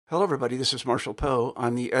Hello, everybody. This is Marshall Poe.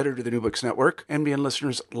 I'm the editor of the New Books Network. NBN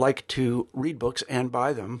listeners like to read books and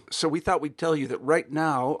buy them. So we thought we'd tell you that right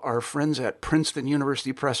now, our friends at Princeton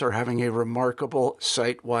University Press are having a remarkable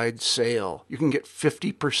site-wide sale. You can get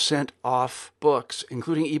 50% off books,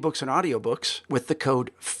 including ebooks and audiobooks, with the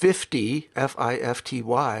code 50,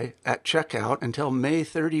 F-I-F-T-Y, at checkout until May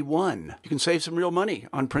 31. You can save some real money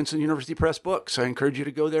on Princeton University Press books. I encourage you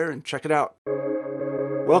to go there and check it out.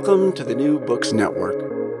 Welcome to the New Books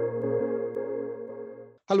Network.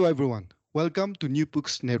 Hello everyone, welcome to New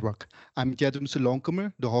Books Network. I'm Jadam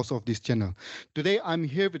Longcomer, the host of this channel. Today I'm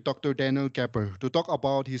here with Dr. Daniel Kapper to talk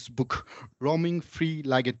about his book, Roaming Free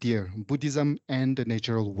Like a Deer, Buddhism and the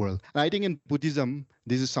Natural World. And I think in Buddhism,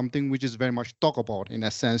 this is something which is very much talked about in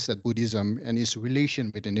a sense that Buddhism and its relation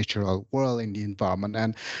with the natural world and the environment.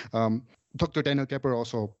 And Dr. Daniel Kapper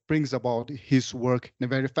also brings about his work in a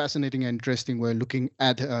very fascinating and interesting way, looking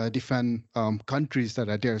at different countries that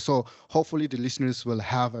are there. So hopefully the listeners will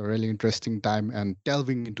have a really interesting time and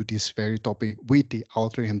delving into this very topic with the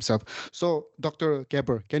author himself. So Dr.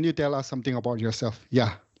 Kapper, can you tell us something about yourself?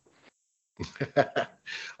 Yeah.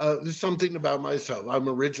 There's something about myself. I'm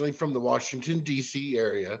originally from the Washington, D.C.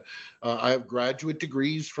 area. I have graduate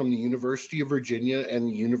degrees from the University of Virginia and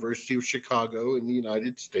the University of Chicago in the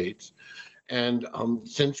United States. And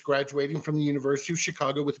since graduating from the University of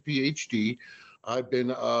Chicago with a PhD, I've been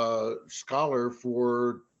a scholar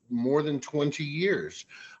for more than 20 years.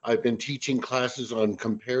 I've been teaching classes on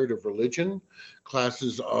comparative religion,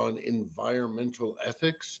 classes on environmental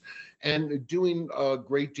ethics, and doing a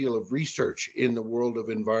great deal of research in the world of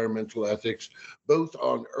environmental ethics, both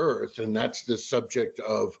on Earth, and that's the subject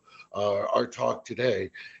of our talk today,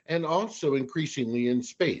 and also increasingly in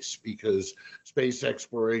space, because space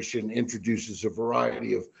exploration introduces a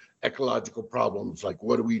variety of ecological problems, like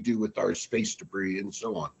what do we do with our space debris and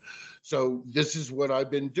so on. So this is what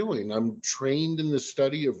I've been doing. I'm trained in the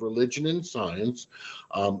study of religion and science.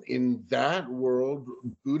 In that world,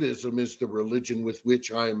 Buddhism is the religion with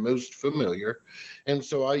which I am most familiar. And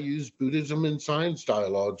so I use Buddhism and science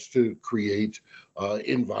dialogues to create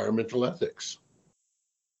environmental ethics.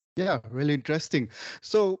 Yeah, really interesting.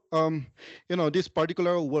 So, this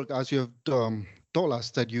particular work, as you have told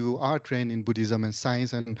us that you are trained in Buddhism and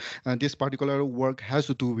science, and this particular work has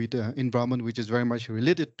to do with the environment, which is very much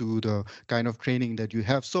related to the kind of training that you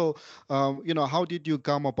have. So, how did you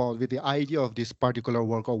come about with the idea of this particular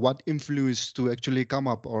work, or what influenced to actually come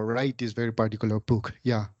up or write this very particular book?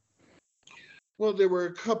 Yeah. Well, there were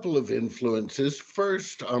a couple of influences.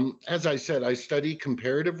 First, as I said, I study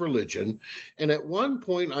comparative religion. And at one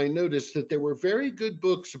point, I noticed that there were very good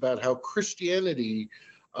books about how Christianity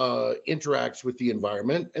interacts with the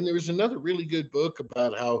environment. And there was another really good book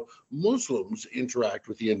about how Muslims interact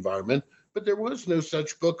with the environment. But there was no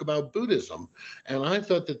such book about Buddhism. And I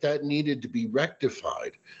thought that that needed to be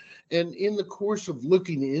rectified. And in the course of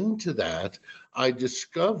looking into that, I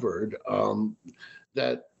discovered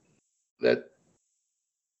that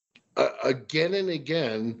again and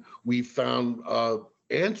again, we found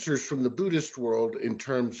answers from the Buddhist world in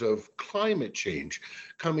terms of climate change,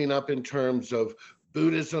 coming up in terms of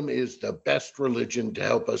Buddhism is the best religion to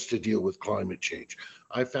help us to deal with climate change.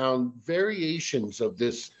 I found variations of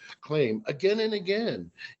this claim again and again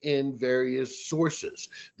in various sources.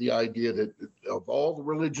 The idea that of all the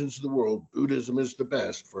religions of the world, Buddhism is the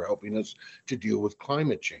best for helping us to deal with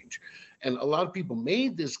climate change. And a lot of people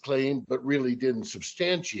made this claim, but really didn't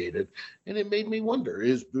substantiate it. And it made me wonder,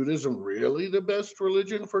 is Buddhism really the best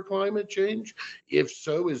religion for climate change? If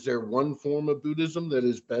so, is there one form of Buddhism that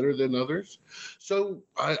is better than others? So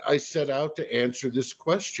I set out to answer this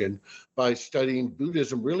question by studying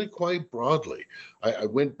Buddhism really quite broadly. I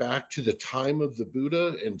went back to the time of the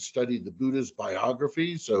Buddha and studied the Buddha's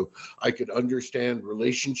biography so I could understand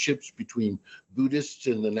relationships between Buddhists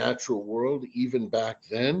in the natural world even back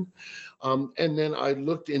then. And then I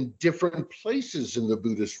looked in different places in the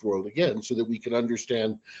Buddhist world again so that we could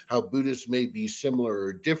understand how Buddhists may be similar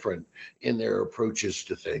or different in their approaches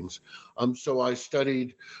to things. So I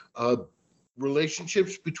studied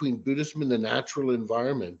relationships between Buddhism and the natural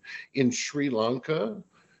environment in Sri Lanka,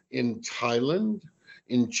 in Thailand,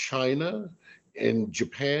 in China, in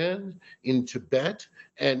Japan, in Tibet,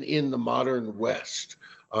 and in the modern West.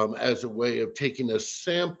 As a way of taking a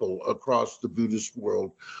sample across the Buddhist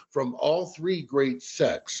world from all three great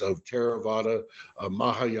sects of Theravada,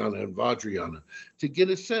 Mahayana, and Vajrayana, to get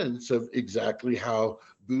a sense of exactly how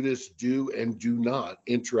Buddhists do and do not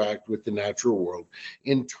interact with the natural world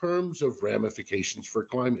in terms of ramifications for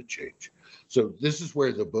climate change. So this is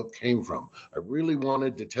where the book came from. I really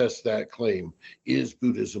wanted to test that claim. Is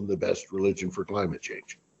Buddhism the best religion for climate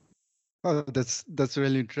change? Oh, that's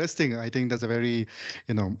really interesting. I think that's a very,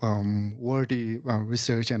 worthy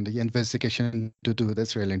research and the investigation to do.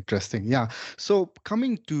 That's really interesting. Yeah. So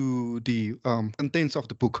coming to the contents of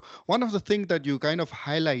the book, one of the things that you kind of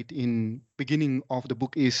highlight in beginning of the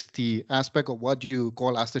book is the aspect of what you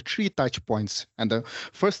call as the three touch points. And the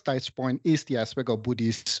first touch point is the aspect of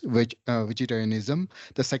Buddhist vegetarianism.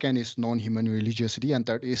 The second is non-human religiosity, and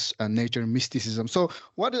third is nature mysticism. So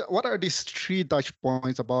what are these three touch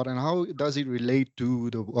points about, and how does it relate to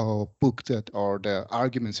the book that or the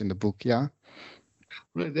arguments in the book? Yeah.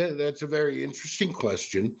 Right, that's a very interesting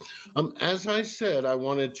question. As I said, I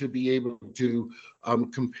wanted to be able to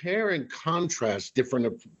compare and contrast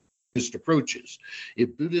different Buddhist approaches.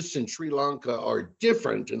 If Buddhists in Sri Lanka are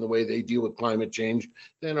different in the way they deal with climate change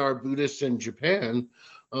than are Buddhists in Japan,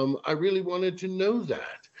 I really wanted to know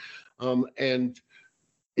that. And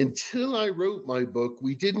until I wrote my book,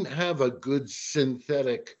 we didn't have a good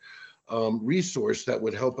synthetic resource that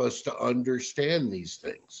would help us to understand these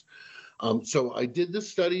things. So I did the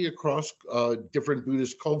study across different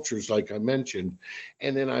Buddhist cultures, like I mentioned,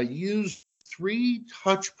 and then I used three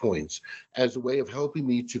touch points as a way of helping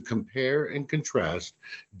me to compare and contrast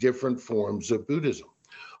different forms of Buddhism.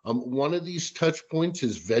 One of these touch points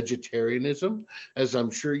is vegetarianism. As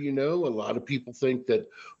I'm sure you know, a lot of people think that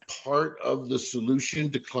part of the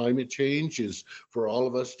solution to climate change is for all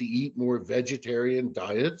of us to eat more vegetarian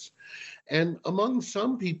diets. And among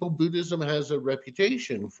some people, Buddhism has a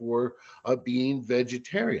reputation for being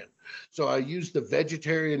vegetarian. So I use the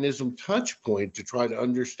vegetarianism touch point to try to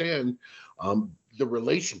understand the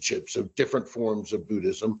relationships of different forms of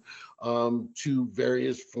Buddhism to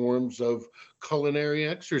various forms of culinary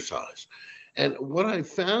exercise. And what I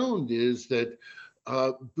found is that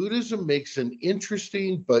Buddhism makes an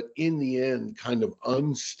interesting, but in the end, kind of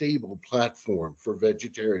unstable platform for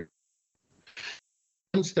vegetarians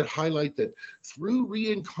that highlight that through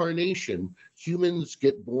reincarnation, humans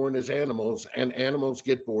get born as animals and animals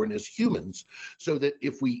get born as humans. So that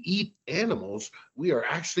if we eat animals, we are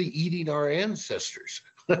actually eating our ancestors.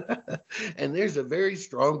 And there's a very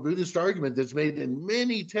strong Buddhist argument that's made in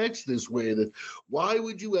many texts this way, that why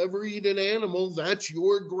would you ever eat an animal? That's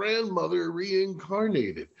your grandmother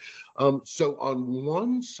reincarnated. So on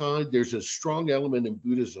one side, there's a strong element in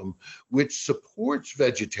Buddhism which supports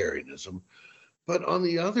vegetarianism. But on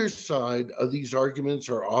the other side, these arguments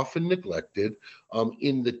are often neglected.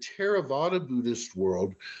 In the Theravada Buddhist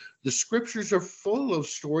world, the scriptures are full of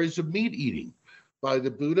stories of meat eating by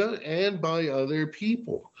the Buddha and by other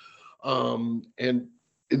people. And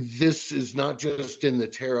this is not just in the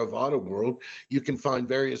Theravada world. You can find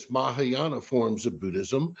various Mahayana forms of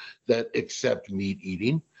Buddhism that accept meat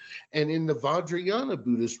eating. And in the Vajrayana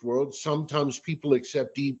Buddhist world, sometimes people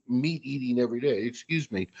accept meat eating every day,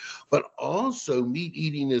 but also meat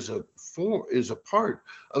eating is a part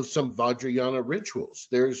of some Vajrayana rituals.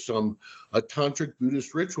 There's some tantric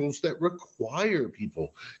Buddhist rituals that require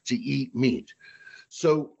people to eat meat.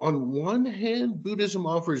 So on one hand, Buddhism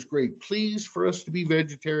offers great pleas for us to be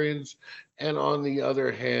vegetarians, and on the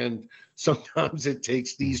other hand, sometimes it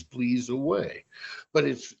takes these pleas away. But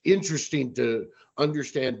it's interesting to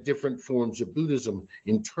understand different forms of Buddhism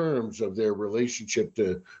in terms of their relationship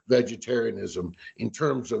to vegetarianism, in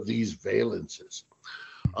terms of these valences.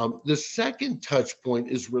 The second touch point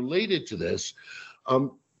is related to this.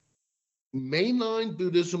 Mainline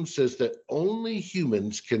Buddhism says that only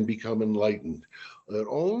humans can become enlightened, that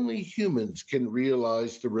only humans can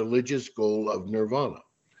realize the religious goal of nirvana.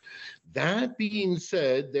 That being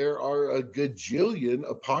said, there are a gajillion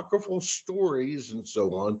apocryphal stories and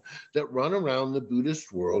so on that run around the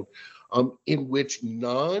Buddhist world in which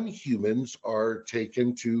non-humans are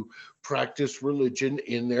taken to practice religion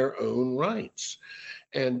in their own rights.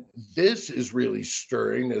 And this is really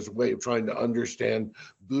stirring as a way of trying to understand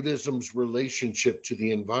Buddhism's relationship to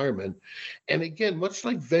the environment. And again, much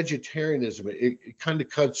like vegetarianism, it kind of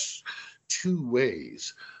cuts two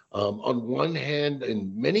ways. On one hand,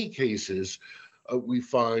 in many cases, we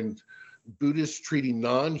find Buddhists treating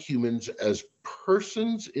non-humans as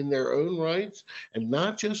persons in their own rights, and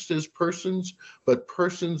not just as persons, but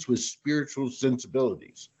persons with spiritual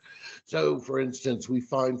sensibilities. So, for instance, we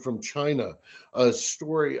find from China a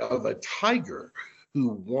story of a tiger who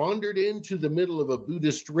wandered into the middle of a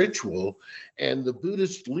Buddhist ritual, and the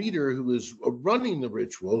Buddhist leader who was running the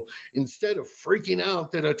ritual, instead of freaking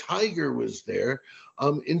out that a tiger was there,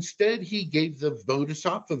 instead he gave the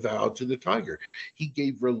bodhisattva vow to the tiger. He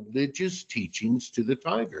gave religious teachings to the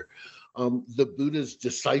tiger. The Buddha's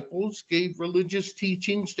disciples gave religious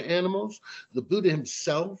teachings to animals. The Buddha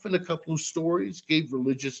himself, in a couple of stories, gave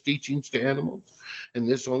religious teachings to animals. And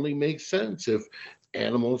this only makes sense if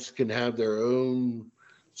Animals can have their own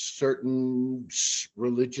certain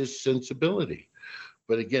religious sensibility.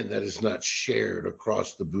 But again, that is not shared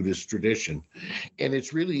across the Buddhist tradition. And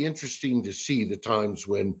it's really interesting to see the times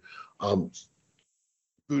when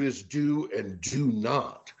Buddhists do and do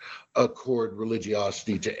not accord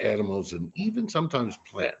religiosity to animals and even sometimes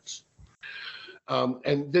plants.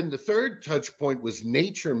 And then the third touch point was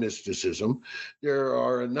nature mysticism. There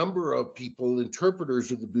are a number of people,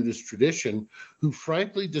 interpreters of the Buddhist tradition, who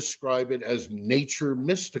frankly describe it as nature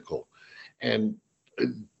mystical. And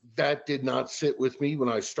that did not sit with me when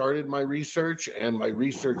I started my research, and my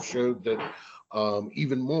research showed that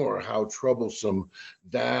even more how troublesome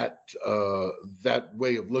that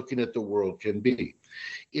way of looking at the world can be.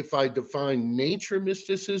 If I define nature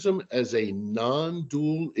mysticism as a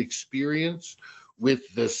non-dual experience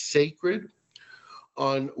with the sacred,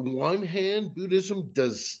 on one hand, Buddhism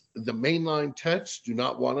does, the mainline texts do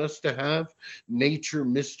not want us to have nature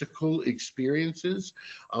mystical experiences.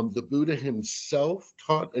 The Buddha himself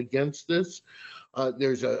taught against this.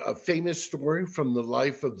 There's a famous story from the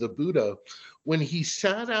life of the Buddha when he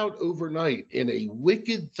sat out overnight in a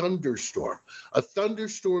wicked thunderstorm, a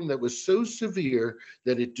thunderstorm that was so severe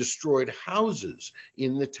that it destroyed houses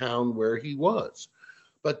in the town where he was.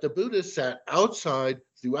 But the Buddha sat outside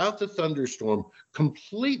throughout the thunderstorm,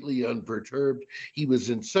 completely unperturbed. He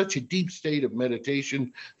was in such a deep state of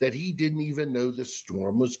meditation that he didn't even know the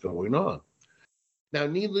storm was going on. Now,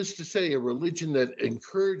 needless to say, a religion that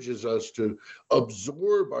encourages us to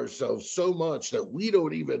absorb ourselves so much that we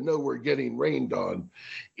don't even know we're getting rained on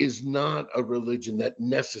is not a religion that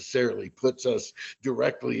necessarily puts us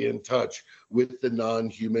directly in touch with the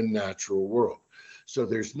non-human natural world. So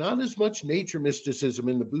there's not as much nature mysticism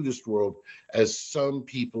in the Buddhist world as some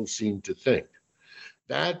people seem to think.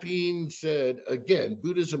 That being said, again,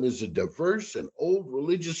 Buddhism is a diverse and old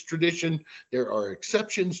religious tradition. There are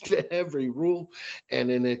exceptions to every rule, and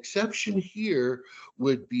an exception here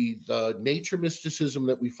would be the nature mysticism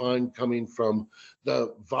that we find coming from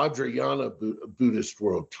the Vajrayana Buddhist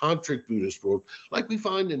world, Tantric Buddhist world, like we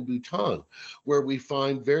find in Bhutan, where we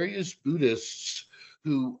find various Buddhists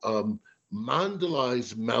who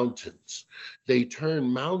mandalize mountains. They turn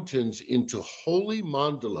mountains into holy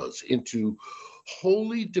mandalas, into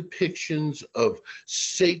holy depictions of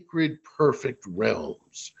sacred, perfect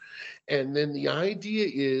realms. And then the idea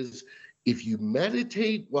is, if you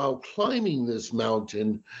meditate while climbing this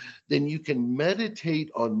mountain, then you can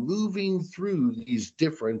meditate on moving through these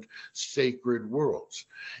different sacred worlds.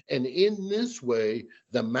 And in this way,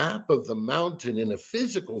 the map of the mountain in a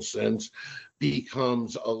physical sense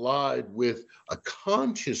becomes allied with a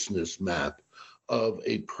consciousness map of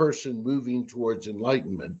a person moving towards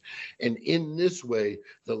enlightenment. And in this way,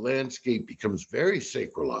 the landscape becomes very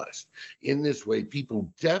sacralized. In this way,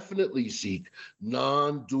 people definitely seek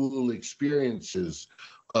non-dual experiences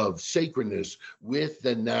of sacredness with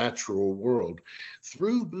the natural world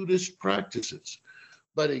through Buddhist practices.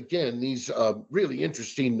 But again, these really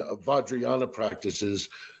interesting Vajrayana practices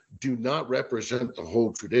do not represent the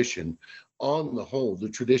whole tradition. On the whole, the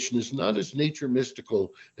tradition is not as nature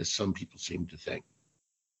mystical as some people seem to think.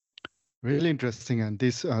 Really interesting, and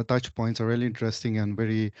these touch points are really interesting and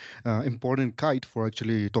very important guide for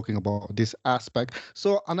actually talking about this aspect.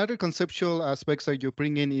 So another conceptual aspects that you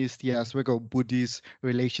bring in is the aspect of Buddhist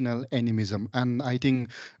relational animism, and I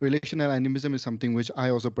think relational animism is something which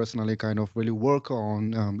I also personally kind of really work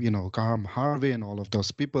on. Graham Harvey and all of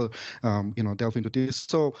those people, delve into this.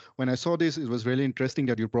 So when I saw this, it was really interesting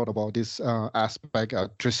that you brought about this aspect,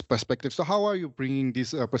 this perspective. So how are you bringing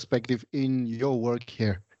this perspective in your work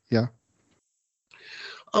here? Yeah.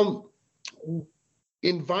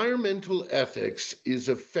 Environmental ethics is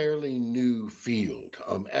a fairly new field.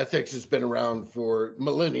 Ethics has been around for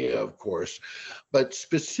millennia, of course, but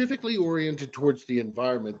specifically oriented towards the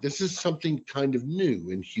environment, this is something kind of new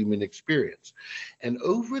in human experience. And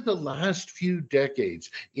over the last few decades,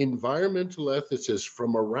 environmental ethicists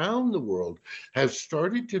from around the world have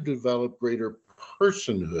started to develop greater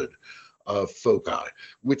personhood foci,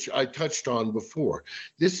 which I touched on before.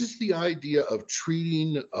 This is the idea of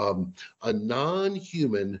treating a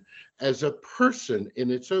non-human as a person in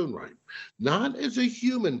its own right, not as a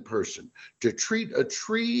human person. To treat a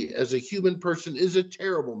tree as a human person is a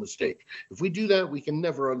terrible mistake. If we do that, we can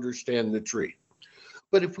never understand the tree.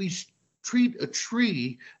 But if we treat a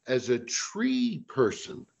tree as a tree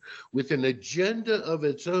person, with an agenda of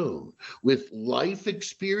its own, with life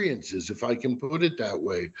experiences, if I can put it that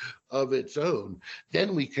way, of its own,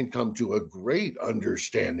 then we can come to a great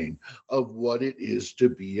understanding of what it is to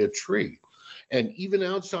be a tree. And even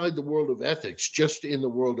outside the world of ethics, just in the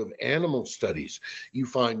world of animal studies, you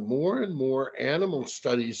find more and more animal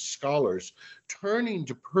studies scholars turning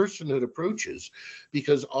to personhood approaches,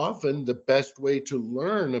 because often the best way to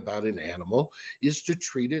learn about an animal is to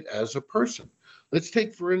treat it as a person. Let's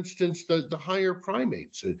take, for instance, the higher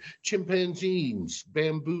primates, chimpanzees,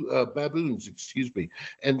 baboons,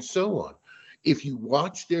 and so on. If you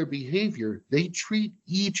watch their behavior, they treat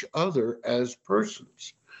each other as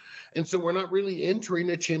persons. And so we're not really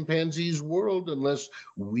entering a chimpanzee's world unless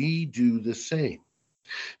we do the same.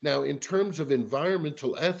 Now, in terms of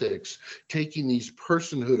environmental ethics, taking these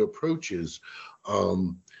personhood approaches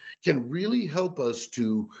can really help us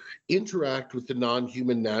to interact with the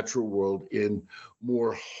non-human natural world in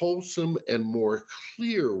more wholesome and more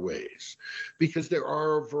clear ways, because there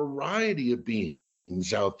are a variety of beings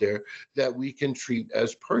out there that we can treat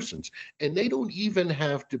as persons, and they don't even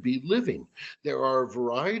have to be living. There are a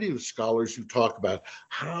variety of scholars who talk about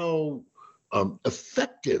how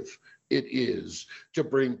effective it is to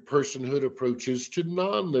bring personhood approaches to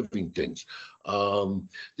non-living things.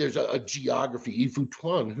 There's a geography, Yifu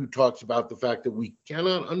Tuan, who talks about the fact that we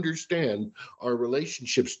cannot understand our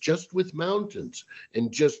relationships just with mountains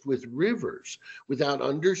and just with rivers without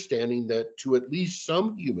understanding that to at least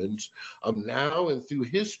some humans, now and through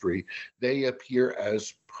history, they appear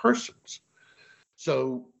as persons.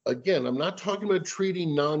 So again, I'm not talking about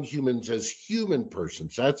treating non-humans as human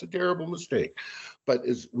persons. That's a terrible mistake. But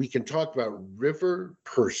as we can talk about river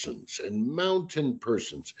persons and mountain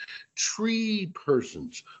persons, tree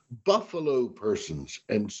persons, buffalo persons,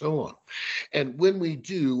 and so on. And when we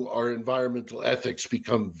do, our environmental ethics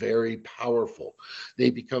become very powerful.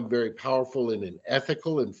 They become very powerful in an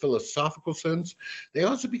ethical and philosophical sense. They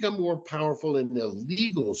also become more powerful in a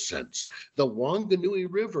legal sense. The Wanganui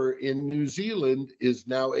River in New Zealand is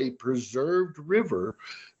now a preserved river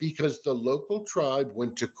because the local tribe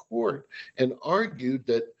went to court and argued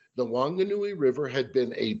that the Wanganui River had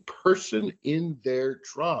been a person in their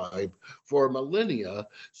tribe for millennia,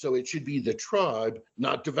 so it should be the tribe,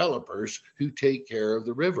 not developers, who take care of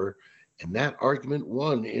the river. And that argument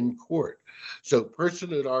won in court. So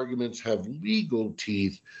personhood arguments have legal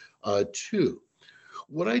teeth too.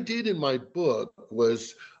 What I did in my book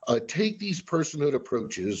was take these personhood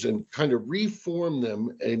approaches and kind of reform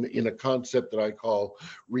them in a concept that I call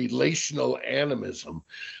relational animism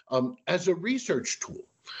as a research tool.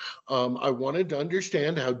 I wanted to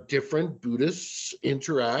understand how different Buddhists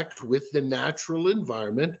interact with the natural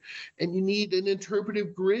environment, and you need an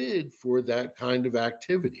interpretive grid for that kind of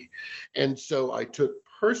activity. And so I took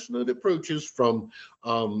personhood approaches from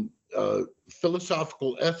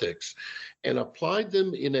philosophical ethics and applied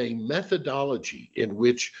them in a methodology in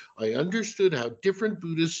which I understood how different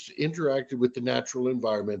Buddhists interacted with the natural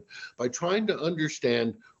environment by trying to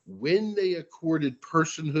understand when they accorded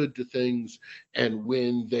personhood to things and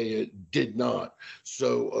when they did not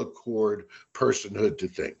so accord personhood to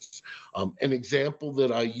things. An example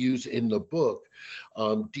that I use in the book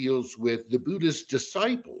deals with the Buddhist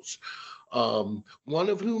disciples, one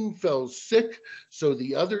of whom fell sick, so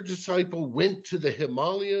the other disciple went to the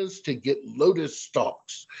Himalayas to get lotus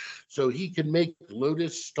stalks so he could make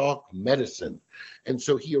lotus stalk medicine. And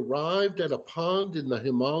so he arrived at a pond in the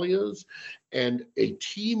Himalayas, and a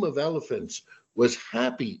team of elephants was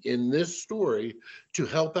happy in this story to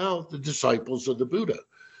help out the disciples of the Buddha.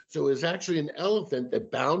 So it was actually an elephant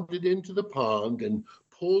that bounded into the pond and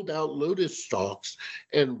pulled out lotus stalks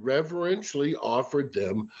and reverentially offered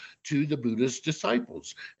them to the Buddha's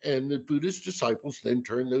disciples. And the Buddha's disciples then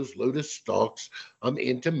turned those lotus stalks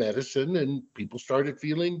into medicine, and people started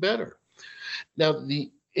feeling better. Now,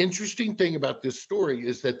 the interesting thing about this story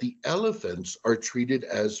is that the elephants are treated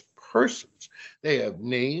as persons. They have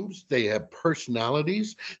names, they have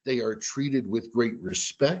personalities, they are treated with great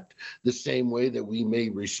respect, the same way that we may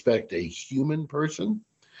respect a human person.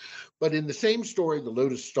 But in the same story, the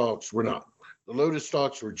lotus stalks were not. The lotus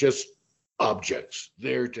stalks were just objects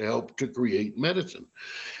there to help to create medicine.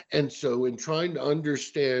 And so in trying to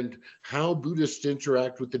understand how Buddhists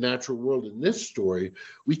interact with the natural world in this story,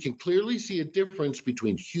 we can clearly see a difference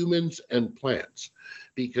between humans and plants,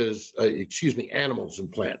 because, animals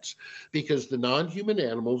and plants, because the non-human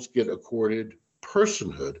animals get accorded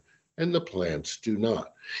personhood and the plants do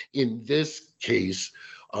not. In this case,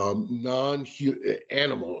 non-human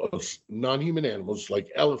animals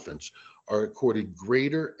like elephants are accorded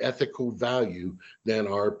greater ethical value than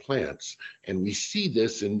our plants. And we see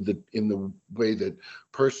this in the way that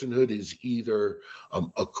personhood is either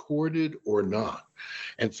accorded or not.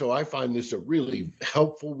 And so I find this a really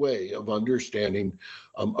helpful way of understanding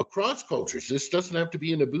across cultures. This doesn't have to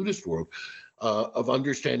be in a Buddhist world. of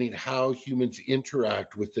understanding how humans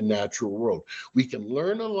interact with the natural world. We can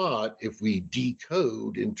learn a lot if we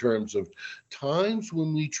decode in terms of times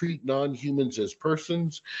when we treat non-humans as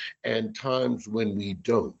persons and times when we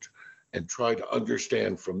don't, and try to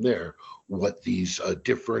understand from there what these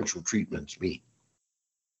differential treatments mean.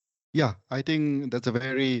 Yeah, I think that's a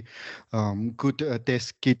very good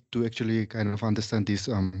test kit to actually kind of understand this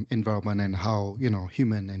environment and how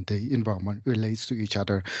human and the environment relates to each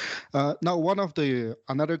other. Now, one of the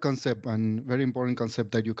another concept and very important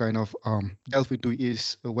concept that you kind of delve into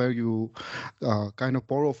is where you kind of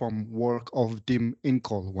borrow from work of Tim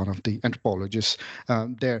Ingold, one of the anthropologists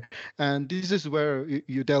there, and this is where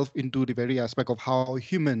you delve into the very aspect of how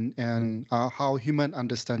human and how human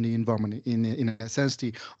understand the environment in a sense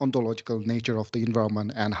the ontological nature of the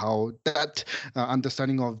environment and how that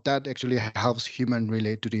understanding of that actually helps human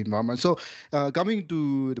relate to the environment. So coming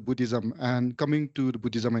to the Buddhism and coming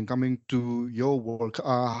to your work,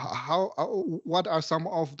 what are some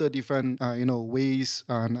of the different ways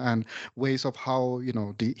and ways of how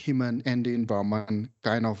the human and the environment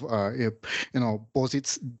kind of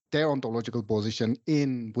posits their ontological position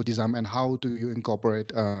in Buddhism, and how do you incorporate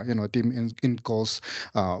Tim Ingold's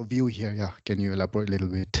view here? Yeah, can you elaborate a little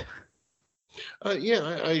bit?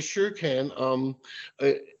 Yeah, I sure can. Uh,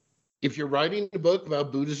 if you're writing a book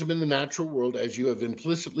about Buddhism in the natural world, as you have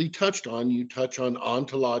implicitly touched on, you touch on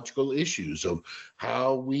ontological issues of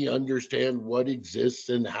how we understand what exists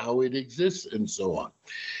and how it exists and so on.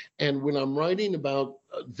 And when I'm writing about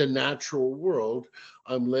the natural world,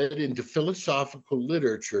 I'm led into philosophical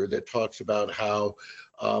literature that talks about how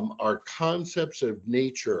our concepts of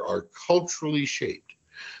nature are culturally shaped.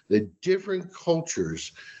 The different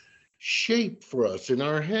cultures shape for us in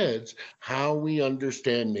our heads how we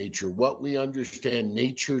understand nature, what we understand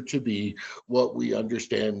nature to be, what we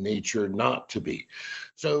understand nature not to be.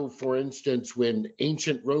 So, for instance, when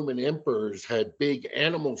ancient Roman emperors had big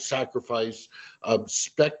animal sacrifice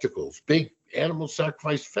spectacles, big animal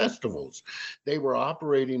sacrifice festivals, they were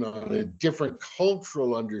operating on a different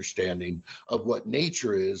cultural understanding of what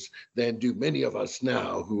nature is than do many of us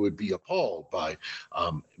now who would be appalled by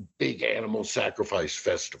big animal sacrifice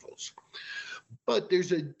festivals. But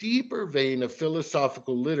there's a deeper vein of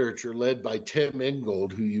philosophical literature led by Tim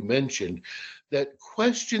Ingold, who you mentioned, that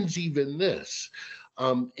questions even this.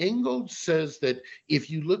 Ingold says that if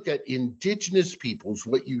you look at indigenous peoples,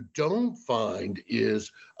 what you don't find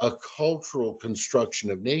is a cultural construction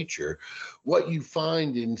of nature. What you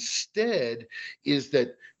find instead is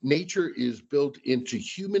that nature is built into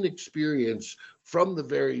human experience from the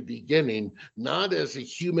very beginning, not as a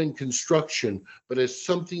human construction, but as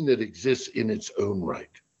something that exists in its own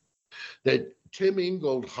right. That Tim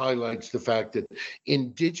Ingold highlights the fact that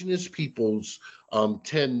indigenous peoples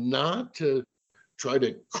tend not to try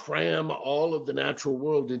to cram all of the natural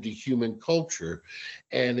world into human culture,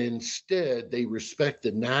 and instead they respect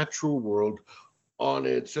the natural world on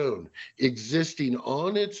its own, existing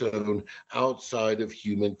on its own outside of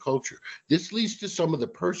human culture. This leads to some of the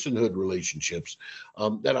personhood relationships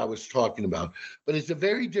that I was talking about, but it's a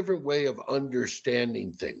very different way of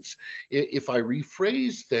understanding things. If I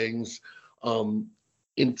rephrase things,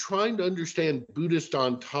 in trying to understand Buddhist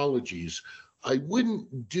ontologies, I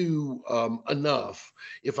wouldn't do enough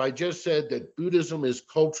if I just said that Buddhism is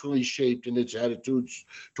culturally shaped in its attitudes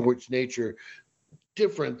towards nature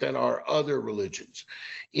different than our other religions.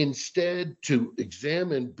 Instead, to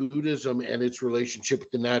examine Buddhism and its relationship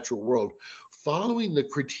with the natural world, following the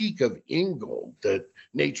critique of Ingold that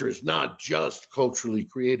nature is not just culturally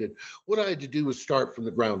created, what I had to do was start from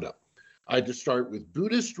the ground up. I had to start with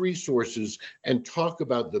Buddhist resources and talk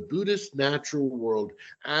about the Buddhist natural world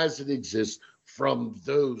as it exists from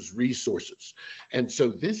those resources. And so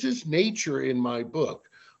this is nature in my book.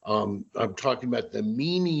 I'm talking about the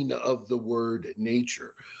meaning of the word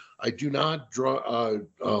nature. I do not derive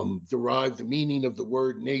the meaning of the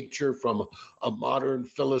word nature from a modern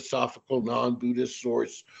philosophical non-Buddhist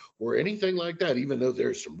source or anything like that, even though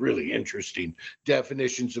there's some really interesting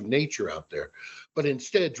definitions of nature out there. But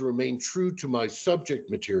instead, to remain true to my subject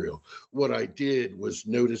material, what I did was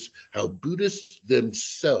notice how Buddhists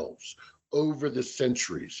themselves over the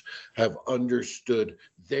centuries have understood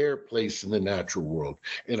their place in the natural world.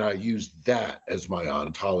 And I use that as my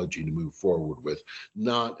ontology to move forward with,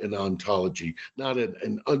 not an ontology, not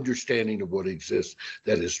an understanding of what exists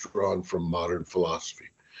that is drawn from modern philosophy.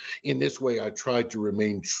 In this way, I tried to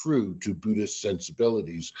remain true to Buddhist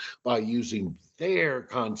sensibilities by using their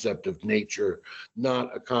concept of nature,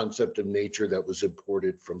 not a concept of nature that was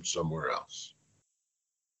imported from somewhere else.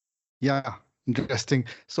 Yeah, Interesting.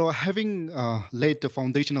 So, having laid the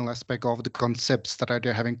foundational aspect of the concepts that are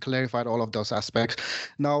there, having clarified all of those aspects,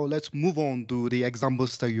 now let's move on to the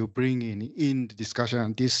examples that you bring in the discussion.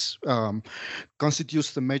 And this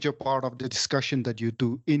constitutes the major part of the discussion that you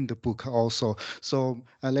do in the book also. So,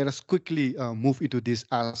 let us quickly move into this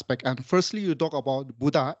aspect. And firstly, you talk about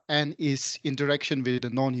Buddha and its interaction with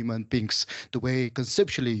the non-human beings, the way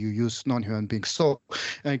conceptually you use non-human beings. So,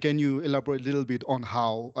 can you elaborate a little bit on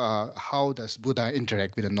how does Buddha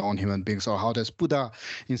interact with the non-human beings, or how does Buddha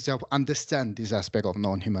himself understand this aspect of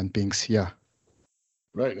non-human beings? Yeah.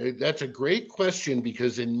 Right. That's a great question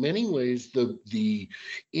because in many ways the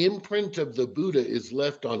imprint of the Buddha is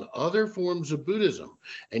left on other forms of Buddhism.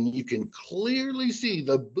 And you can clearly see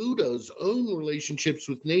the Buddha's own relationships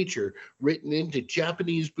with nature written into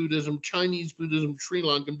Japanese Buddhism, Chinese Buddhism, Sri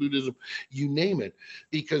Lankan Buddhism, you name it,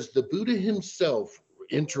 because the Buddha himself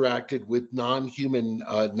interacted with non-human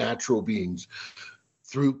natural beings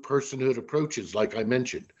through personhood approaches, like I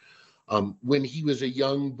mentioned. When he was a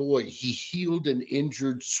young boy, he healed an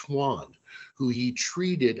injured swan who he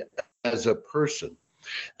treated as a person.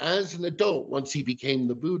 As an adult, once he became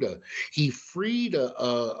the Buddha, he freed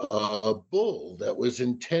a bull that was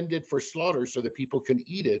intended for slaughter so that people can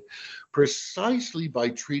eat it, precisely by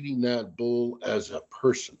treating that bull as a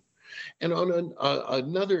person. And on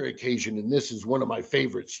another occasion, and this is one of my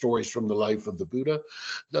favorite stories from the life of the Buddha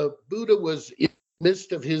was in the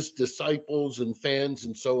midst of his disciples and fans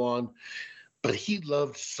and so on, but he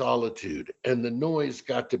loved solitude and the noise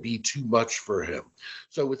got to be too much for him.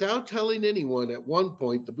 So without telling anyone, at one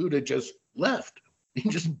point, the Buddha just left. He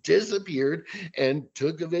just disappeared and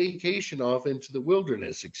took a vacation off into the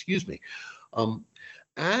wilderness, excuse me.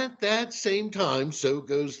 At that same time, so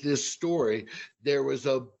goes this story, there was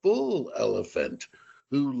a bull elephant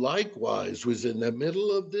who likewise was in the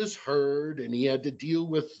middle of this herd, and he had to deal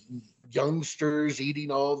with youngsters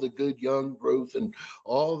eating all the good young growth and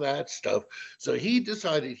all that stuff. So he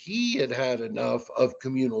decided he had had enough of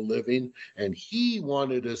communal living and he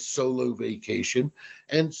wanted a solo vacation.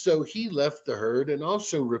 And so he left the herd and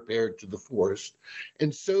also repaired to the forest.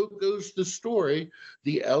 And so goes the story.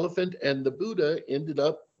 The elephant and the Buddha ended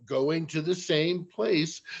up going to the same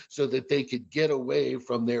place so that they could get away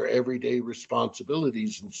from their everyday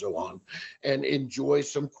responsibilities and so on and enjoy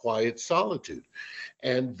some quiet solitude.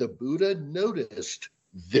 And the Buddha noticed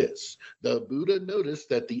this. The Buddha noticed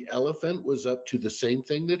that the elephant was up to the same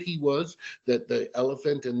thing that he was, that the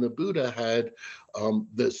elephant and the Buddha had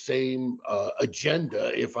the same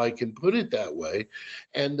agenda, if I can put it that way.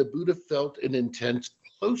 And the Buddha felt an intense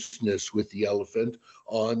closeness with the elephant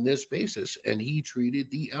on this basis, and he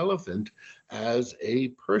treated the elephant as a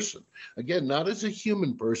person. Again, not as a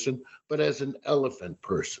human person, but as an elephant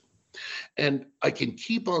person. And I can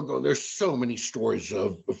keep on going. There's so many stories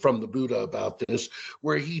from the Buddha about this,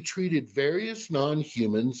 where he treated various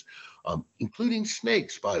non-humans, including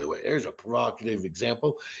snakes, by the way. There's a provocative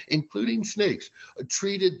example, including snakes,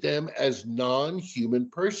 treated them as non-human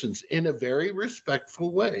persons in a very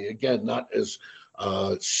respectful way. Again, not as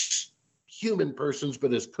human persons,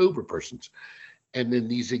 but as cobra persons. And then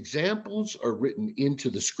these examples are written into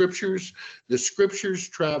the scriptures. The scriptures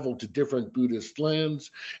travel to different Buddhist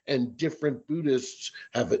lands, and different Buddhists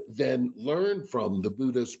have then learned from the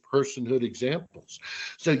Buddha's personhood examples.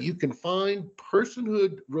 So you can find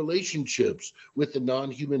personhood relationships with the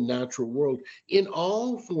non-human natural world in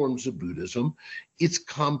all forms of Buddhism. It's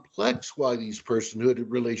complex why these personhood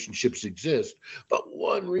relationships exist, but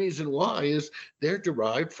one reason why is they're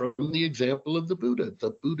derived from the example of the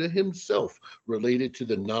Buddha himself related to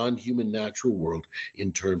the non-human natural world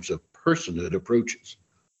in terms of personhood approaches.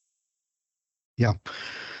 Yeah.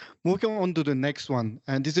 Moving on to the next one,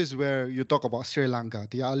 and this is where you talk about Sri Lanka,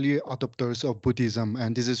 the early adopters of Buddhism,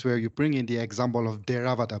 and this is where you bring in the example of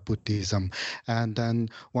Theravada Buddhism. And then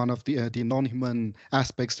one of the non-human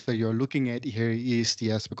aspects that you're looking at here is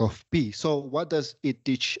the aspect of peace. So what does it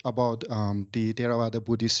teach about the Theravada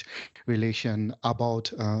Buddhist relation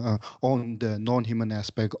about on the non-human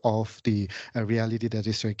aspect of the reality that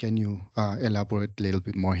is there? Can you elaborate a little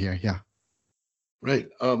bit more here? Yeah. Right.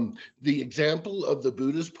 The example of the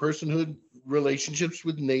Buddha's personhood relationships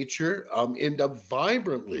with nature end up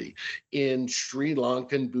vibrantly in Sri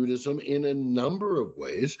Lankan Buddhism in a number of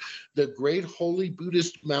ways. The great holy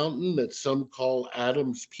Buddhist mountain that some call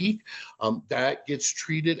Adam's Peak, that gets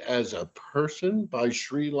treated as a person by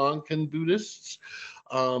Sri Lankan Buddhists.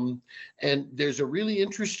 And there's a really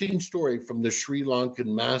interesting story from the Sri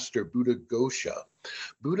Lankan master, Buddha Ghosha.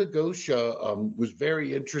 Buddha Ghosha was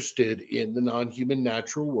very interested in the non-human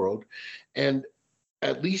natural world. And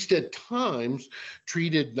at least at times,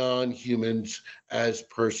 treated non-humans as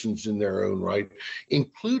persons in their own right,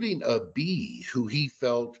 including a bee who he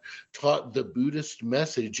felt taught the Buddhist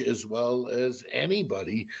message as well as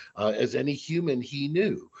anybody, as any human he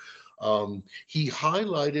knew. He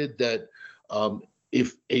highlighted that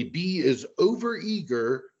if a bee is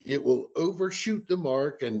overeager, it will overshoot the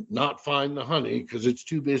mark and not find the honey because it's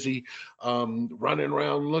too busy running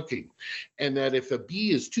around looking. And that if a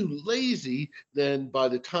bee is too lazy, then by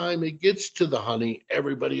the time it gets to the honey,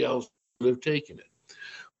 everybody else would have taken it.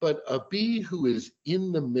 But a bee who is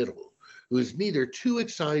in the middle, who is neither too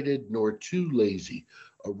excited nor too lazy,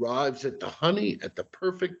 arrives at the honey at the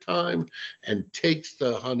perfect time and takes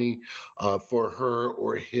the honey for her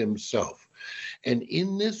or himself. And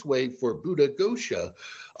in this way, for Buddha-Ghosha,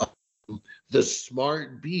 the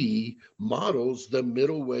smart bee models the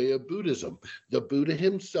middle way of Buddhism. The Buddha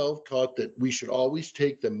himself taught that we should always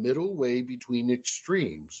take the middle way between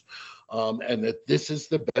extremes, and that this is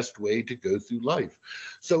the best way to go through life.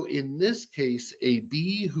 So in this case, a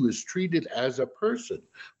bee who is treated as a person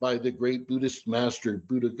by the great Buddhist master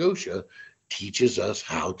Buddha-Ghosha teaches us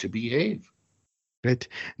how to behave. Great,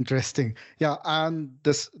 interesting. Yeah, and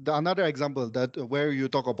the another example that where you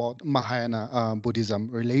talk about Mahayana Buddhism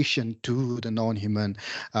relation to the non-human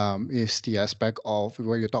is the aspect of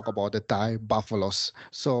where you talk about the Thai buffaloes.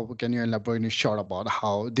 So can you elaborate in short about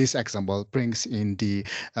how this example brings in the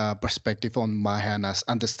perspective on Mahayana's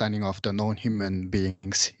understanding of the non-human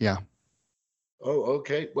beings? Yeah. Oh,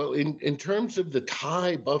 okay. Well, in terms of the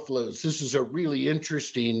Thai buffaloes, this is a really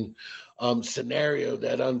interesting scenario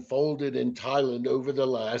that unfolded in Thailand over the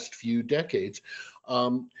last few decades.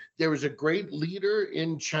 There was a great leader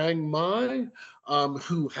in Chiang Mai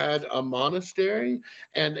who had a monastery,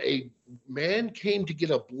 and a man came to get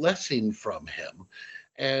a blessing from him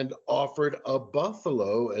and offered a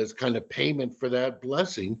buffalo as kind of payment for that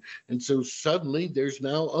blessing. And so suddenly there's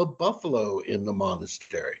now a buffalo in the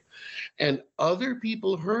monastery. And other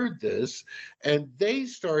people heard this and they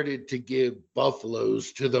started to give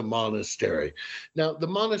buffaloes to the monastery. Now, the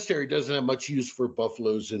monastery doesn't have much use for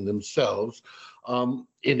buffaloes in themselves, in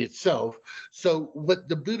itself. So, what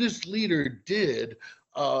the Buddhist leader did,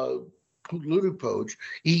 Lutupoj,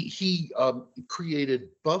 he created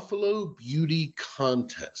buffalo beauty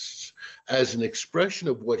contests as an expression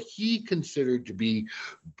of what he considered to be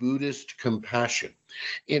Buddhist compassion,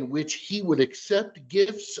 in which he would accept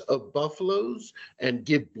gifts of buffaloes and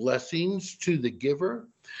give blessings to the giver.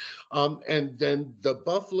 And then the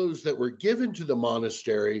buffaloes that were given to the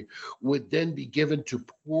monastery would then be given to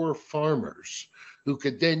poor farmers who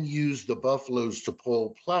could then use the buffaloes to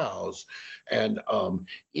pull plows, and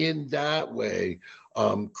in that way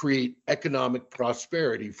create economic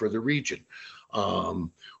prosperity for the region.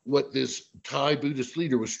 What this Thai Buddhist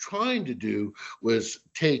leader was trying to do was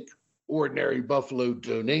take ordinary buffalo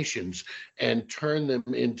donations and turn them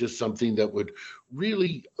into something that would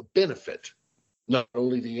really benefit not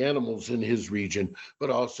only the animals in his region, but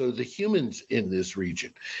also the humans in this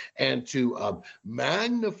region. And to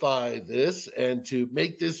magnify this and to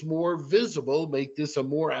make this more visible, make this a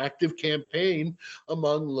more active campaign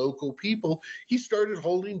among local people, he started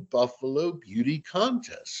holding buffalo beauty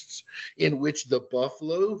contests in which the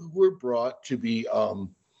buffalo who were brought to be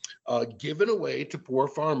given away to poor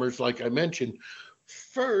farmers, like I mentioned,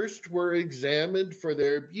 first were examined for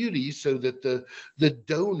their beauty so that the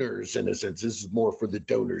donors, in a sense, this is more for the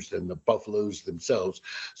donors than the buffaloes themselves,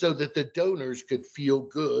 so that the donors could feel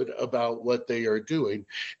good about what they are doing.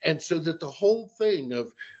 And so that the whole thing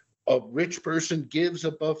of a rich person gives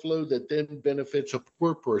a buffalo that then benefits a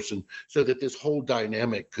poor person, so that this whole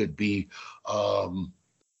dynamic could be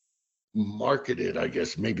marketed, I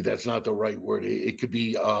guess. Maybe that's not the right word. It could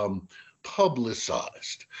be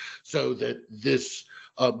publicized so that this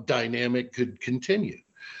dynamic could continue.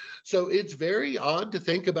 So it's very odd to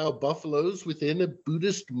think about buffaloes within a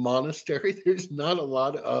Buddhist monastery. There's not a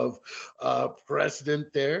lot of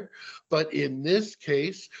precedent there. But in this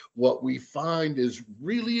case, what we find is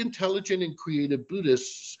really intelligent and creative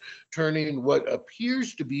Buddhists turning what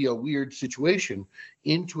appears to be a weird situation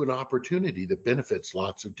into an opportunity that benefits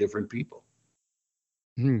lots of different people.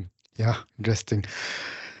 Yeah, interesting.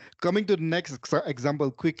 Coming to the next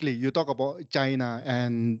example quickly, you talk about China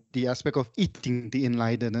and the aspect of eating the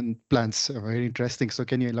enlightened plants. Very interesting. So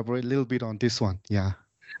can you elaborate a little bit on this one? Yeah.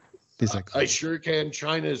 I sure can.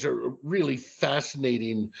 China is a really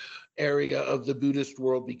fascinating area of the Buddhist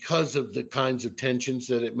world because of the kinds of tensions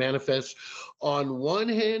that it manifests. On one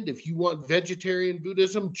hand, if you want vegetarian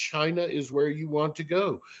Buddhism, China is where you want to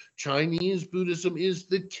go. Chinese Buddhism is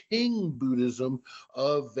the king Buddhism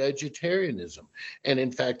of vegetarianism. And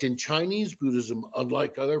in fact, in Chinese Buddhism,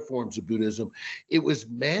 unlike other forms of Buddhism, it was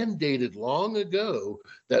mandated long ago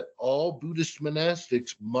that all Buddhist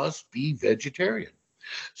monastics must be vegetarian.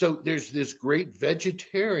 So there's this great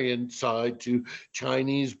vegetarian side to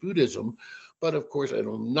Chinese Buddhism. But of course, and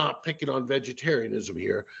I'm not picking on vegetarianism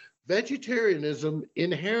here. Vegetarianism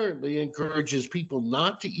inherently encourages people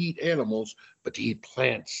not to eat animals, but to eat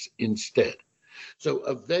plants instead. So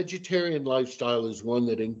a vegetarian lifestyle is one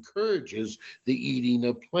that encourages the eating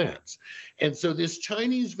of plants. And so this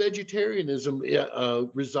Chinese vegetarianism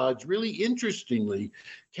resides really interestingly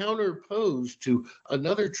counterposed to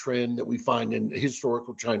another trend that we find in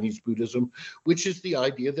historical Chinese Buddhism, which is the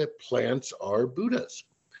idea that plants are Buddhas.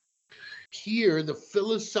 Here, the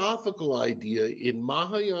philosophical idea in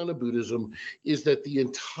Mahayana Buddhism is that the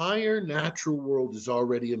entire natural world is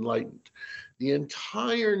already enlightened. The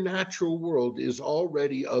entire natural world is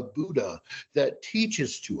already a Buddha that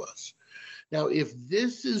teaches to us. Now, if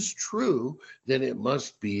this is true, then it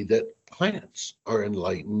must be that plants are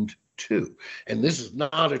enlightened too. And this is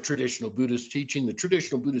not a traditional Buddhist teaching. The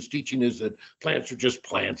traditional Buddhist teaching is that plants are just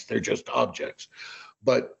plants, they're just objects.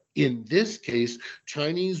 But in this case,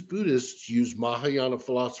 Chinese Buddhists use Mahayana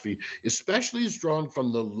philosophy, especially as drawn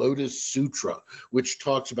from the Lotus Sutra, which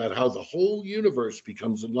talks about how the whole universe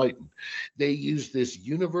becomes enlightened. They use this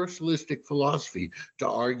universalistic philosophy to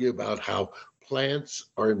argue about how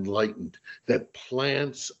plants are enlightened, that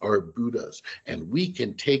plants are Buddhas, and we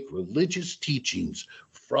can take religious teachings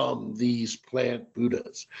from these plant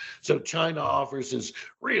Buddhas. So China offers this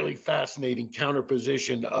really fascinating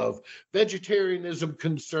counterposition of vegetarianism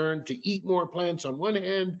concerned to eat more plants on one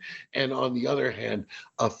hand, and on the other hand,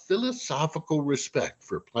 a philosophical respect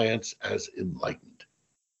for plants as enlightened.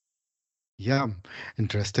 Yeah,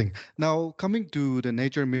 interesting. Now, coming to the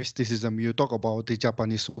nature mysticism, you talk about the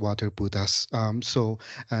Japanese water Buddhas. And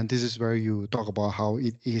this is where you talk about how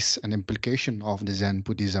it is an implication of the Zen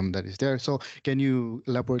Buddhism that is there. So, can you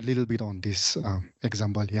elaborate a little bit on this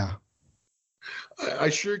example? Yeah. I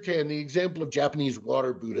sure can. The example of Japanese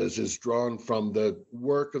water Buddhas is drawn from the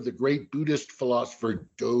work of the great Buddhist philosopher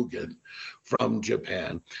Dogen from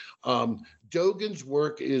Japan. Dogen's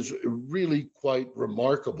work is really quite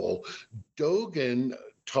remarkable. Dogen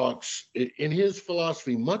talks in his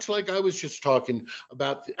philosophy, much like I was just talking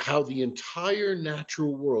about how the entire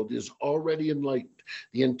natural world is already enlightened.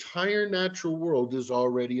 The entire natural world is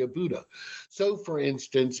already a Buddha. So, for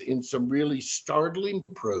instance, in some really startling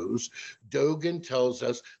prose, Dogen tells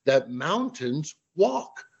us that mountains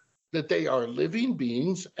walk, that they are living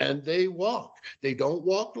beings and they walk. They don't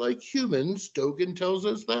walk like humans. Dogen tells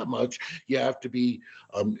us that much. You have to be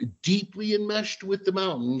deeply enmeshed with the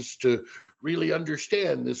mountains to really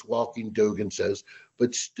understand this walking, Dogen says.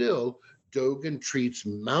 But still, Dogen treats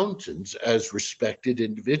mountains as respected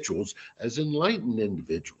individuals, as enlightened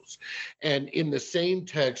individuals. And in the same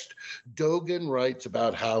text, Dogen writes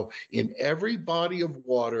about how in every body of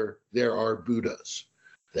water there are Buddhas,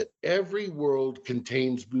 that every world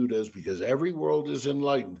contains Buddhas because every world is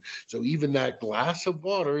enlightened. So even that glass of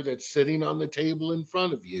water that's sitting on the table in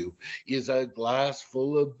front of you is a glass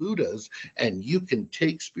full of Buddhas, and you can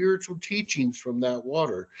take spiritual teachings from that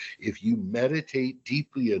water if you meditate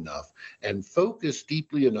deeply enough and focus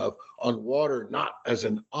deeply enough on water, not as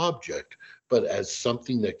an object, but as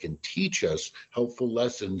something that can teach us helpful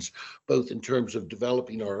lessons, both in terms of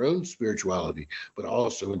developing our own spirituality, but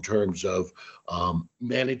also in terms of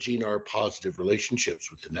managing our positive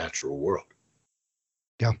relationships with the natural world.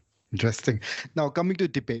 Yeah, interesting. Now, coming to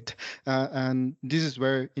debate, and this is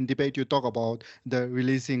where in debate you talk about the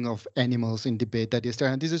releasing of animals in debate that is there,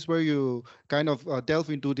 and this is where you kind of delve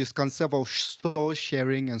into this concept of soul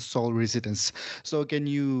sharing and soul residence. So, can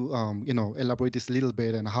you, elaborate this a little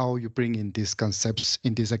bit and how you bring in these concepts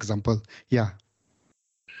in this example? Yeah.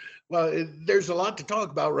 Well, there's a lot to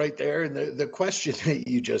talk about right there. And the question that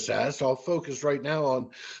you just asked, I'll focus right now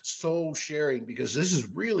on soul sharing because this is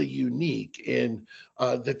really unique in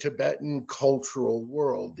the Tibetan cultural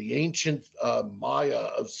world. The ancient Maya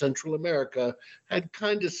of Central America had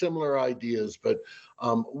kind of similar ideas, but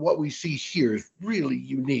what we see here is really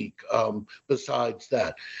unique besides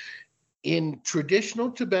that. In traditional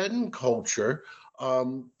Tibetan culture,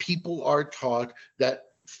 people are taught that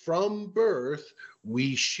from birth,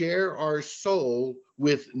 we share our soul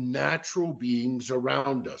with natural beings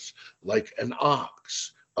around us, like an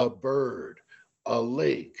ox, a bird, a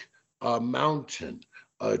lake, a mountain,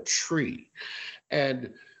 a tree.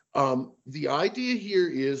 And The idea here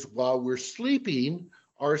is while we're sleeping,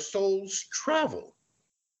 our souls travel,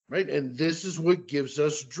 right? And this is what gives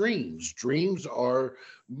us dreams. Dreams are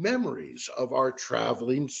memories of our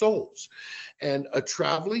traveling souls. And a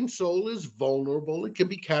traveling soul is vulnerable. It can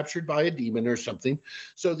be captured by a demon or something.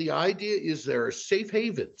 So the idea is there are safe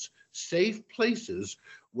havens, safe places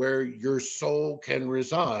where your soul can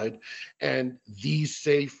reside. And these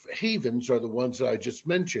safe havens are the ones that I just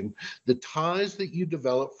mentioned, the ties that you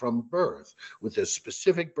develop from birth with a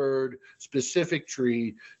specific bird, specific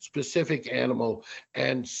tree, specific animal,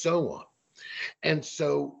 and so on. And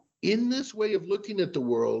so, in this way of looking at the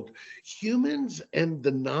world, humans and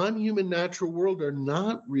the non human natural world are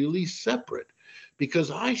not really separate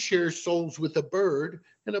because I share souls with a bird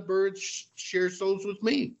and a bird shares souls with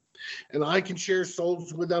me. And I can share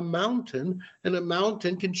souls with a mountain, and a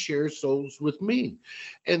mountain can share souls with me.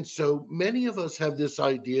 And so many of us have this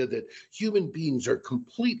idea that human beings are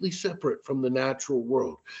completely separate from the natural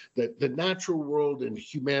world, that the natural world and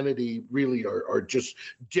humanity really are just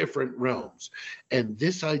different realms. And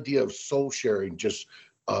this idea of soul sharing just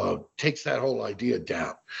takes that whole idea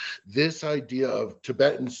down. This idea of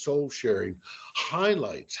Tibetan soul sharing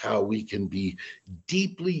highlights how we can be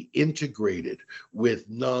deeply integrated with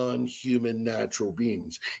non-human natural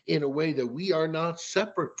beings in a way that we are not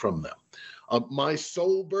separate from them. My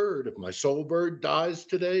soul bird, if my soul bird dies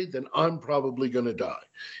today, then I'm probably going to die.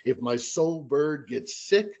 If my soul bird gets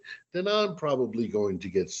sick, then I'm probably going to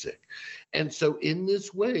get sick. And so in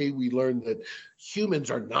this way, we learn that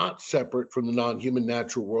humans are not separate from the non-human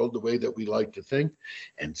natural world the way that we like to think.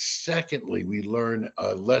 And secondly, we learn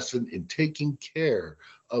a lesson in taking care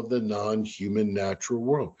of the non-human natural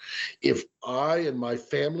world. If I and my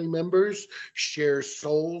family members share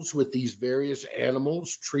souls with these various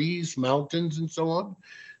animals, trees, mountains, and so on,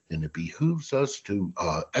 then it behooves us to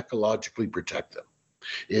ecologically protect them.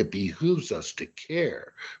 It behooves us to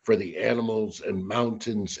care for the animals and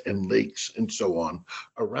mountains and lakes and so on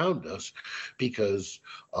around us because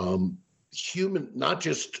human, not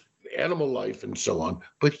just animal life and so on,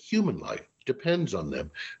 but human life depends on them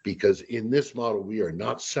because in this model, we are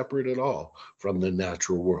not separate at all from the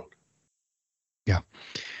natural world. Yeah,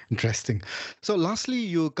 interesting. So lastly,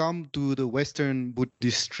 you come to the Western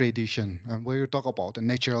Buddhist tradition, where you talk about the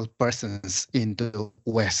natural persons in the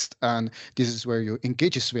West, and this is where you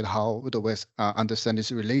engages with how the West understand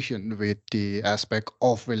its relation with the aspect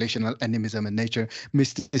of relational animism and nature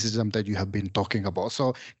mysticism that you have been talking about.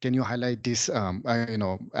 So can you highlight these,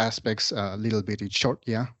 aspects a little bit in short?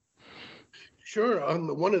 Yeah. Sure.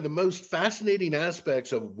 One of the most fascinating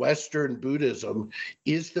aspects of Western Buddhism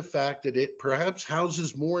is the fact that it perhaps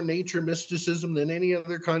houses more nature mysticism than any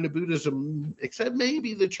other kind of Buddhism, except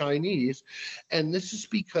maybe the Chinese. And this is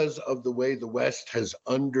because of the way the West has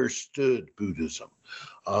understood Buddhism.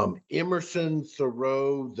 Emerson,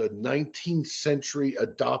 Thoreau, the 19th century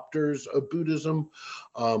adopters of Buddhism,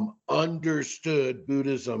 understood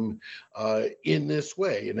Buddhism in this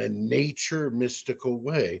way, in a nature mystical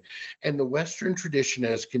way. And the Western tradition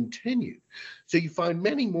has continued. So you find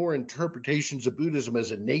many more interpretations of Buddhism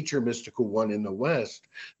as a nature mystical one in the West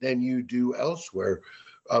than you do elsewhere,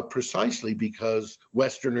 precisely because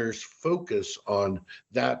Westerners focus on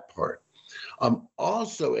that part.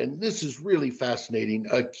 Also, and this is really fascinating,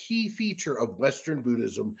 a key feature of Western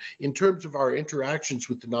Buddhism in terms of our interactions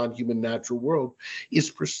with the non-human natural world is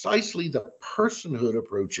precisely the personhood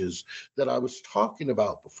approaches that I was talking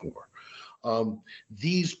about before.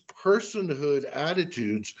 These personhood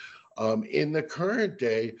attitudes in the current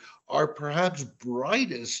day are perhaps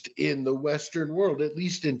brightest in the Western world, at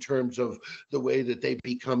least in terms of the way that they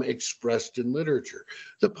become expressed in literature.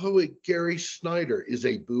 The poet Gary Snyder is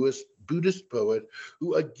a Buddhist poet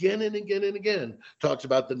who again and again and again talks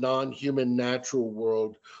about the non-human natural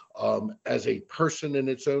world as a person in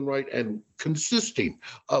its own right and consisting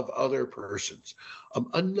of other persons.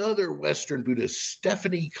 Another Western Buddhist,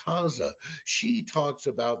 Stephanie Kaza, she talks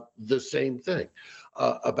about the same thing.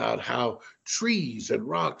 About how trees and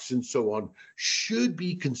rocks and so on should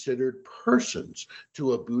be considered persons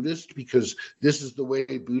to a Buddhist because this is the way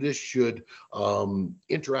Buddhists should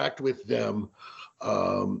interact with them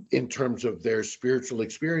in terms of their spiritual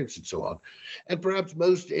experience and so on. And perhaps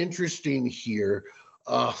most interesting here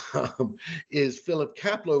is Philip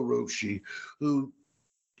Kapleau-Roshi, who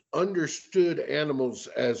understood animals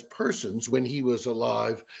as persons when he was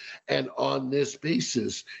alive, and on this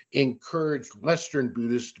basis encouraged Western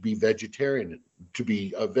Buddhists to be vegetarian.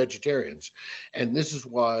 vegetarians. And this is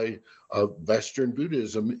why Western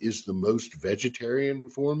Buddhism is the most vegetarian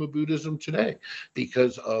form of Buddhism today,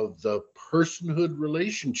 because of the personhood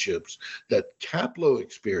relationships that Kapleau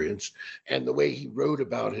experienced and the way he wrote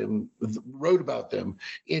about them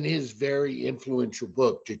in his very influential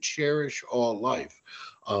book, To Cherish All Life.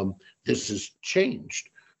 This has changed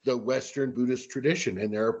the Western Buddhist tradition,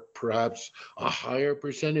 and there are perhaps a higher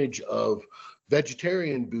percentage of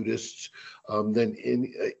vegetarian Buddhists than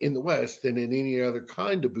in the West than in any other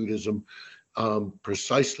kind of Buddhism,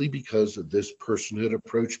 precisely because of this personhood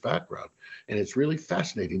approach background. And it's really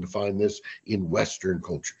fascinating to find this in Western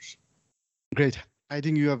cultures. Great. I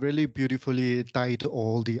think you have really beautifully tied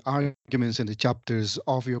all the arguments in the chapters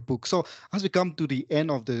of your book. So as we come to the end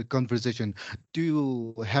of the conversation, do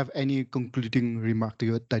you have any concluding remark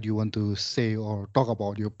that you want to say or talk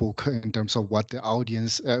about your book in terms of what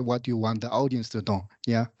what you want the audience to know?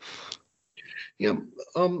 Yeah. Yeah.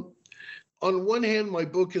 On one hand, my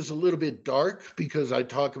book is a little bit dark because I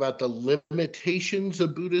talk about the limitations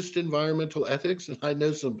of Buddhist environmental ethics. And I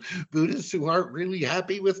know some Buddhists who aren't really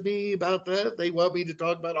happy with me about that. They want me to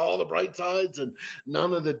talk about all the bright sides and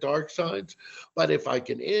none of the dark sides. But if I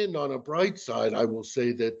can end on a bright side, I will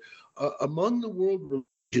say that among the world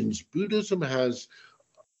religions, Buddhism has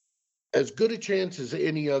as good a chance as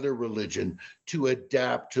any other religion to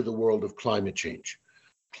adapt to the world of climate change.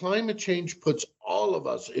 Climate change puts all of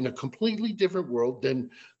us in a completely different world than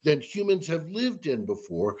humans have lived in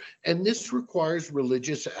before, and this requires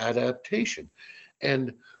religious adaptation.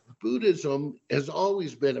 And Buddhism has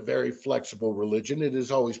always been a very flexible religion. It has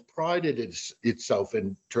always prided itself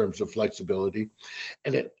in terms of flexibility,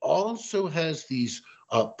 and it also has these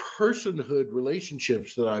personhood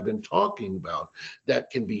relationships that I've been talking about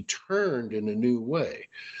that can be turned in a new way.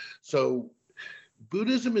 So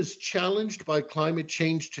Buddhism is challenged by climate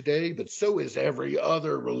change today, but so is every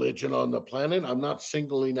other religion on the planet. I'm not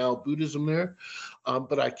singling out Buddhism there,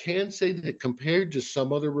 but I can say that compared to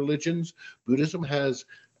some other religions, Buddhism has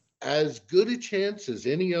as good a chance as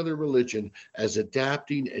any other religion as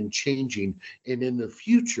adapting and changing, and in the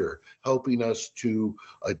future, helping us to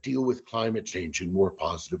deal with climate change in more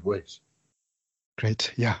positive ways.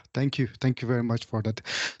 Great. Yeah. Thank you. Thank you very much for that.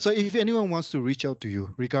 So if anyone wants to reach out to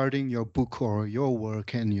you regarding your book or your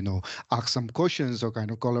work and, ask some questions or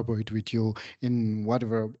kind of collaborate with you in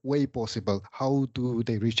whatever way possible, how do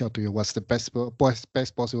they reach out to you? What's the best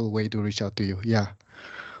possible way to reach out to you? Yeah.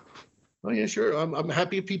 Oh, yeah, sure. I'm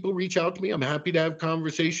happy if people reach out to me. I'm happy to have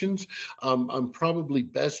conversations. I'm probably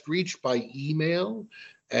best reached by email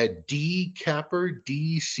at dcapper,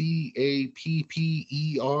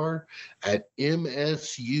 DCAPPER, at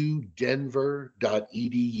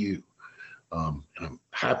msudenver.edu. And I'm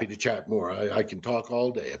happy to chat more. I can talk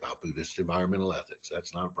all day about Buddhist environmental ethics.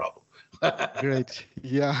 That's not a problem. Great.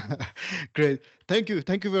 Yeah. Great. Thank you.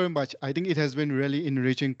 Thank you very much. I think it has been really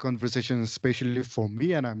enriching conversation, especially for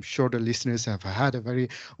me, and I'm sure the listeners have had a very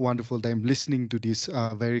wonderful time listening to this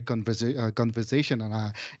very conversation. And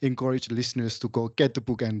I encourage listeners to go get the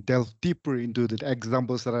book and delve deeper into the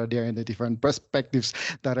examples that are there and the different perspectives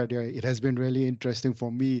that are there. It has been really interesting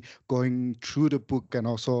for me going through the book, and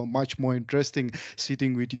also much more interesting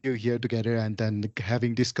sitting with you here together and then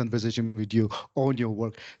having this conversation with you on your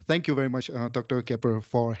work. Thank you very much, Dr. Kepper,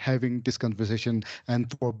 for having this conversation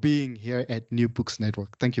and for being here at New Books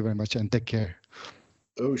Network. Thank you very much and take care.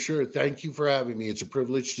 Oh, sure. Thank you for having me. It's a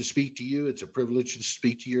privilege to speak to you. It's a privilege to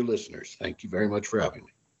speak to your listeners. Thank you very much for having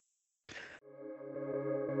me.